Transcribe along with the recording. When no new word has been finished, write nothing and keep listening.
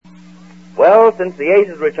Well, since the Ace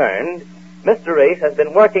has returned, Mr. Ace has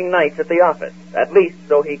been working nights at the office. At least,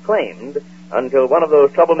 so he claimed, until one of those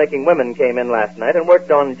troublemaking women came in last night and worked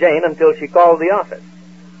on Jane until she called the office.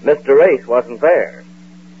 Mr. Ace wasn't there.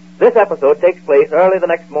 This episode takes place early the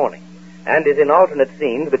next morning and is in alternate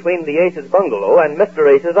scenes between the Ace's bungalow and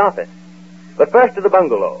Mr. Ace's office. But first to the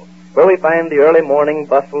bungalow, where we find the early morning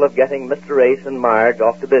bustle of getting Mr. Ace and Marge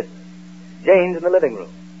off to business. Jane's in the living room.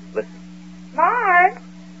 Listen. Marge?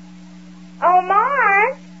 Oh,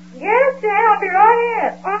 Marge? Yes, Jane, I'll be right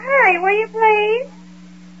in. Oh, hurry, will you please?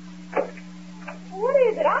 What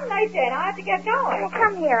is it? I'm late, Jane. I have to get going. Well,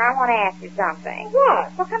 come here. I want to ask you something.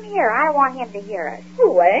 What? Well, come here. I want him to hear us.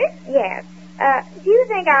 Who, Ace? Yes. Do you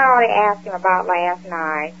think I ought to ask him about last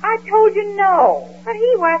night? I told you no. But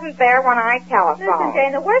he wasn't there when I telephoned. Listen,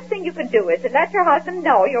 Jane, the worst thing you can do is to let your husband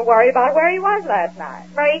know you're worried about where he was last night.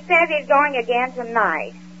 But he says he's going again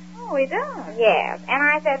tonight. Oh, he does? Yes. And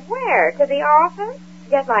I said, where? To the office?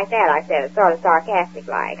 Just like that, I said it, sort of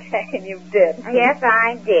sarcastic-like. And you did. Yes,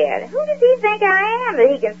 I did. Who does he think I am that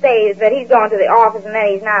he can say that he's going to the office and then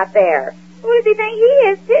he's not there? Who does he think he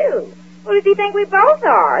is, too? Who does he think we both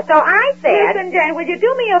are? So I said... Listen, Jane, would you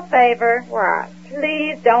do me a favor? What?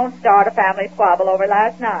 Please don't start a family squabble over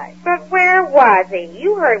last night. But where was he?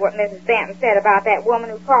 You heard what Mrs. Benton said about that woman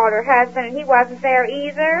who called her husband, and he wasn't there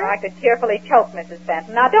either. I could cheerfully choke Mrs.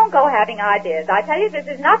 Benton. Now, don't go having ideas. I tell you, this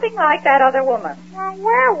is nothing like that other woman. Well,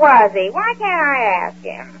 where was he? Why can't I ask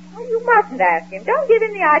him? Well, you mustn't ask him. Don't give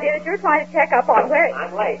him the idea that you're trying to check up on where...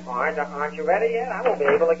 I'm late, Marge. Aren't you ready yet? I won't be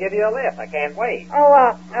able to give you a lift. I can't wait.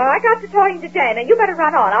 I got to talking to Jane, and you better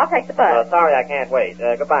run on. I'll take the bus. Sorry, I can't wait.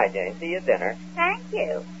 Goodbye, Jane. See you at dinner. Thank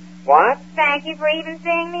you. What? Thank you for even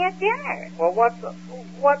seeing me at dinner. Well,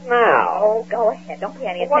 what now? Oh, go ahead. Don't pay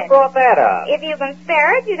any attention. What brought that up? If you can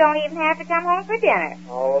spare it, you don't even have to come home for dinner.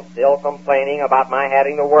 Oh, still complaining about my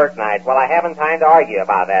having to work nights. Well, I haven't time to argue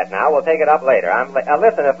about that now. We'll take it up later.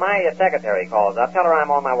 Listen, if my secretary calls up, tell her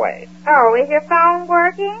I'm on my way. Oh, is your phone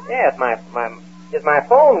working? Yes, is my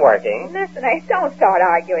phone working? Listen, Ace, don't start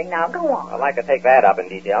arguing now. Go on. I'd like to take that up in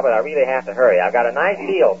detail, but I really have to hurry. I've got a nice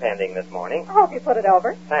deal pending this morning. I hope you put it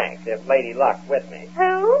over. Thanks, if Lady Luck's with me.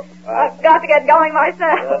 Who? I've got to get going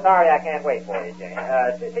myself. Sorry, I can't wait for you, Jane.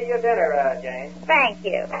 See you at dinner, Jane. Thank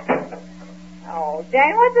you. Oh,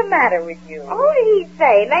 Jane, what's the matter with you? Who did he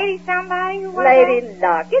say? Lady somebody who was Lady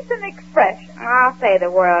Luck. It's an expression. I'll say the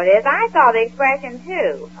world is. I saw the expression,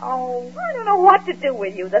 too. Oh, I don't know what to do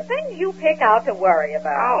with you. The things you pick out to worry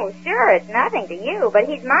about. Oh, sure, it's nothing to you, but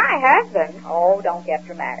he's my husband. Oh, don't get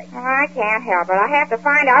dramatic. Well, I can't help it. I have to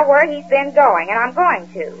find out where he's been going, and I'm going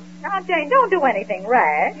to. Now, Jane, don't do anything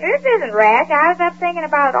rash. This isn't rash. I was up thinking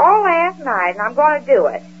about it all last night, and I'm going to do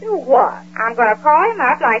it. Do what? I'm going to call him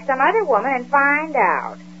up like some other woman and find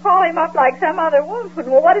out. Call him up like some other woman?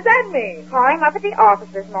 Well, what does that mean? Call him up at the office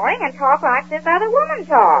this morning and talk like this other woman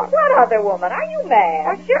talks. What other woman? Are you mad?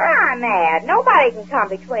 Well, sure I'm mad. Nobody can come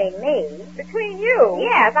between me. Between you?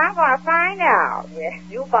 Yes, I'm going to find out. Yes,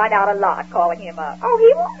 you'll find out a lot calling him up. Oh,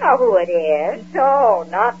 he won't know who it is. No,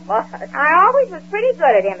 not much. I always was pretty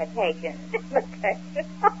good at imitation. Imitation?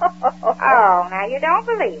 Oh, now you don't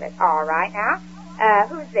believe it. All right, now.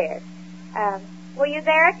 Who's this? Were you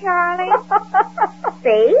there, Charlie?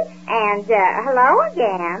 See? And, hello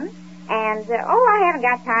again. And, I haven't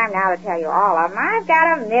got time now to tell you all of them. I've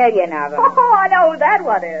got a million of them. Oh, I know who that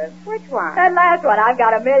one is. Which one? That last one, I've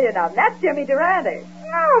got a million of them. That's Jimmy Durante.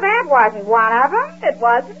 No, that wasn't one of them. It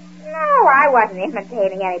wasn't? No, I wasn't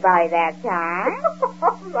imitating anybody that time.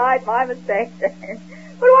 All right, my mistake, Jane.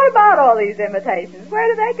 But what about all these imitations? Where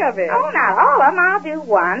do they come in? Oh, not all of them. I'll do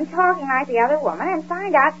one, talking like the other woman, and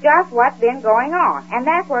find out just what's been going on. And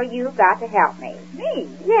that's where you've got to help me. Me?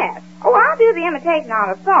 Yes. Oh, I'll do the imitation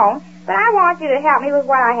on the phone, but I want you to help me with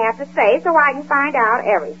what I have to say so I can find out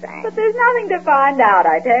everything. But there's nothing to find out,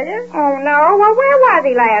 I tell you. Oh, no? Well, where was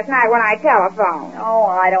he last night when I telephoned? Oh,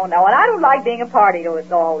 I don't know, and I don't like being a party to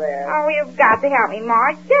it all this. Oh, you've got to help me,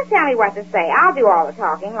 Marge. Just tell me what to say. I'll do all the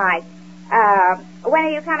talking, like, when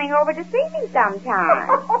are you coming over to see me sometime?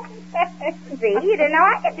 See, you didn't know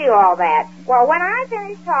I could do all that. Well, when I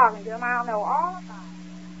finish talking to him, I'll know all about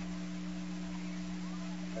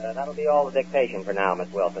it. That'll be all the dictation for now, Miss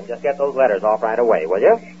Wilson. Just get those letters off right away, will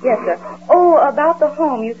you? Yes, sir. Oh, about the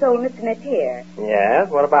home you sold Mr. Napier. Yes,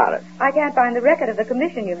 what about it? I can't find the record of the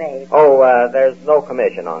commission you made. Oh, there's no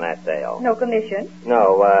commission on that sale. No commission?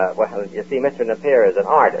 No, well, you see, Mr. Napier is an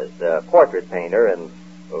artist, a portrait painter, and,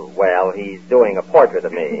 he's doing a portrait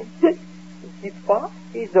of me. He's what?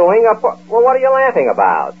 He's doing well, what are you laughing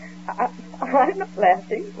about? I'm not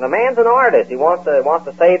laughing. The man's an artist. He wants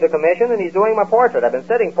to save the commission, and he's doing my portrait. I've been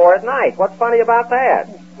sitting for it nights. What's funny about that?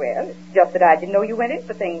 Well, it's just that I didn't know you went in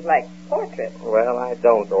for things like portraits. Well, I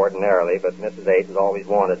don't ordinarily, but Mrs. Ace has always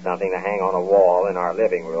wanted something to hang on a wall in our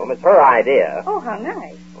living room. It's her idea. Oh, how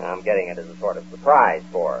nice. I'm getting it as a sort of surprise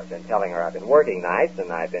for her. I've been telling her I've been working nights,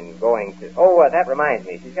 and I've been going to... Oh, that reminds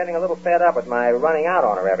me. She's getting a little fed up with my running out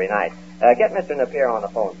on her every night. Get Mr. Napier on the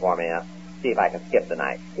phone for me. See if I can skip the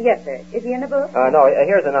night. Yes, sir. Is he in the book? No,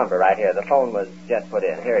 here's the number right here. The phone was just put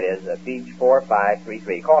in. Here it is, Beach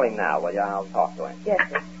 4533. Call him now, will you? I'll talk to him. Yes,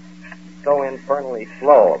 sir. So infernally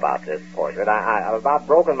slow about this portrait. I've about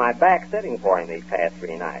broken my back sitting for him these past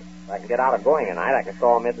 3 nights. If I can get out of going a night, I can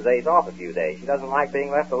call Mrs. Ace off a few days. She doesn't like being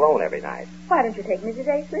left alone every night. Why don't you take Mrs.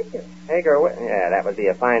 Ace with you? Take her with... Yeah, that would be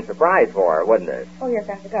a fine surprise for her, wouldn't it? Oh, yes,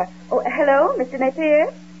 I forgot. Oh, hello, Mr.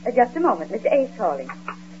 Napier? Just a moment. Mr. Ace calling.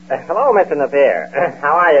 Hello, Mr. Napier.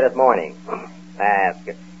 How are you this morning? That's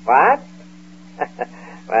good. What?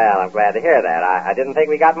 Well, I'm glad to hear that. I didn't think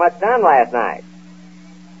we got much done last night.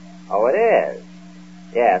 Oh, it is?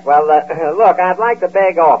 Yes. Well, look, I'd like to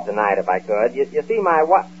beg off tonight if I could. You see my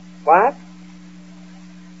what? What?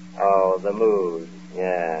 Oh, the mood.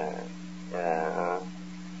 Yeah. Yeah.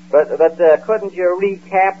 But couldn't you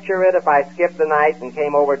recapture it if I skipped the night and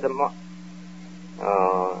came over tomorrow?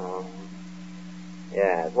 Oh.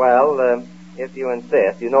 Yes, well, if you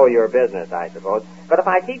insist, you know your business, I suppose. But if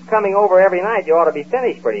I keep coming over every night, you ought to be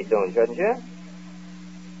finished pretty soon, shouldn't you?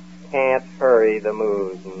 Can't hurry the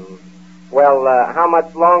mood. Well, how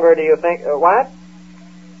much longer do you think... what?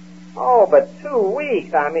 Oh, but 2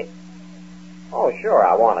 weeks, I mean... Oh, sure,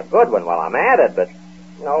 I want a good one while I'm at it, but...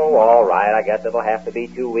 No, all right, I guess it'll have to be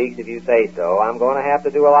 2 weeks if you say so. I'm going to have to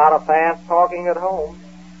do a lot of fast talking at home.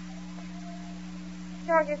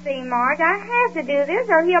 Don't you see, Marge, I have to do this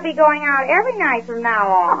or he'll be going out every night from now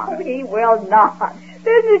on. Oh, he will not.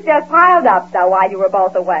 Business just piled up, though, while you were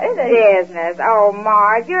both away. Business? Oh,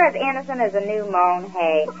 Marge, you're as innocent as a new mown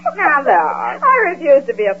hay. Now, look. I refuse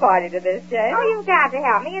to be a party to this, Jane. Oh, you've got to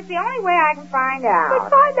help me. It's the only way I can find out. But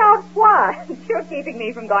find out what? You're keeping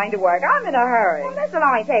me from going to work. I'm in a hurry. Well, this will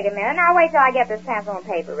only take a minute. Now, wait till I get this pencil and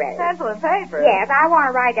paper ready. Pencil and paper? Yes, I want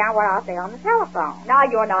to write down what I'll say on the telephone. Now,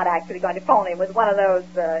 you're not actually going to phone him with one of those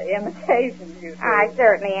imitations you do. I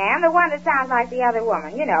certainly am. The one that sounds like the other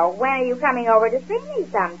woman. You know, when are you coming over to see me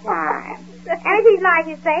sometime? And if he's like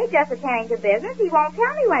you say, just attending to business, he won't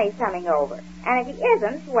tell me when he's coming over. And if he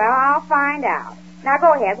isn't, well, I'll find out. Now,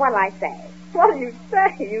 go ahead. What'll I say? What do you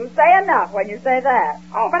say? You say enough when you say that.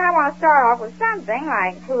 Oh, but I want to start off with something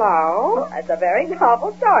like hello. Well, that's a very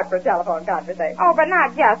novel start for a telephone conversation. Oh, but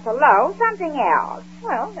not just hello. Something else.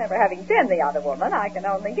 Well, never having been the other woman, I can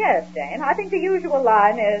only guess, Jane. I think the usual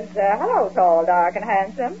line is, hello, tall, dark, and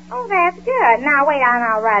handsome. Oh, that's good. Now, wait,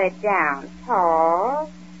 I'll write it down.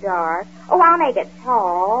 Tall, dark. Oh, I'll make it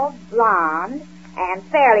tall, blonde, and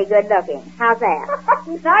fairly good-looking. How's that?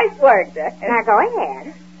 Nice work, Jane. Now, go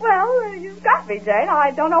ahead. Well, you've got me, Jane. I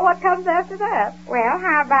don't know what comes after that. Well,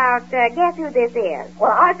 how about, guess who this is?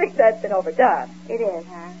 Well, I think that's been overdone. It is,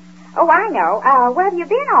 huh? Oh, I know. Where have you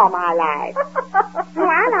been all my life? Oh,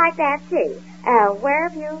 I like that, too. Where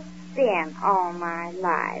have you been all my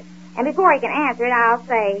life? And before he can answer it, I'll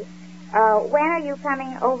say, when are you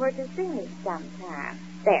coming over to see me sometime?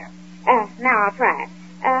 There. Now I'll try it.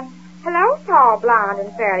 Hello, tall, blonde,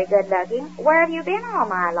 and fairly good-looking. Where have you been all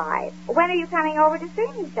my life? When are you coming over to see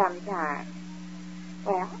me sometime?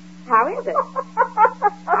 Well, how is it?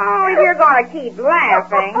 Oh, if you're going to keep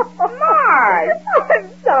laughing. Marge! I'm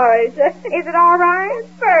sorry, Jane. Is it all right?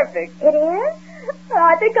 It's perfect. It is?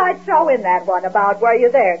 I think I'd throw in that one about were you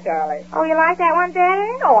there, Charlie. Oh, you like that one better?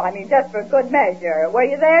 No, I mean just for good measure. Were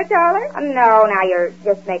you there, Charlie? No, now you're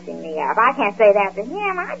just mixing me up. I can't say that to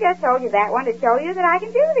him. I just told you that one to show you that I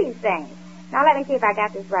can do these things. Now, let me see if I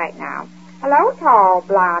got this right now. Hello, tall,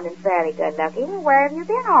 blonde, and fairly good-looking. Where have you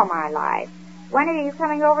been all my life? When are you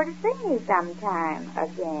coming over to see me sometime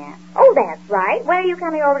again? Oh, that's right. When are you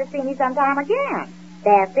coming over to see me sometime again?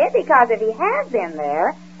 That's it, because if he has been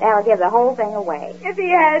there, that'll give the whole thing away. If he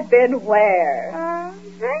has been where?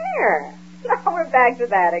 There. Now we're back to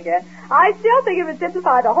that again. I still think it would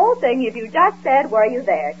simplify the whole thing if you just said, were you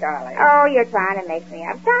there, Charlie? Oh, you're trying to mix me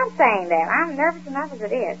up. Stop saying that. I'm nervous enough as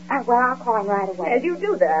it is. Well, I'll call him right away. As you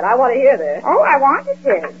do that, I want to hear this. Oh, I wanted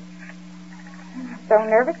to. So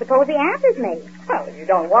nervous, suppose he answers me. Well, if you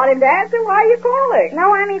don't want him to answer, why are you calling?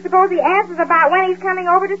 No, I mean, suppose he answers about when he's coming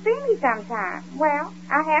over to see me sometime. Well,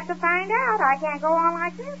 I have to find out. I can't go on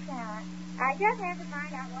like this, can I? I just have to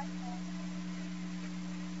find out what's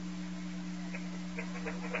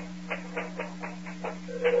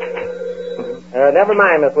going on. Never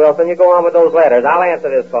mind, Miss Wilson. You go on with those letters. I'll answer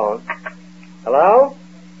this phone. Hello?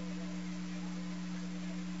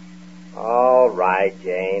 All right,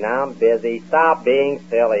 Jane. I'm busy. Stop being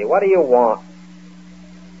silly. What do you want?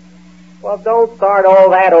 Well, don't start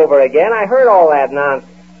all that over again. I heard all that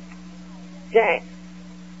nonsense. Jane.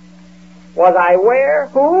 Was I where?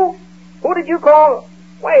 Who? Who did you call?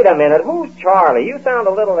 Wait a minute. Who's Charlie? You sound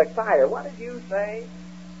a little excited. What did you say?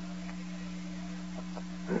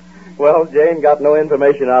 Well, Jane got no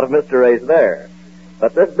information out of Mr. Ace there.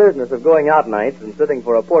 But this business of going out nights and sitting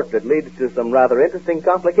for a portrait leads to some rather interesting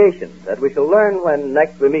complications that we shall learn when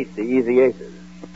next we meet the Easy Aces.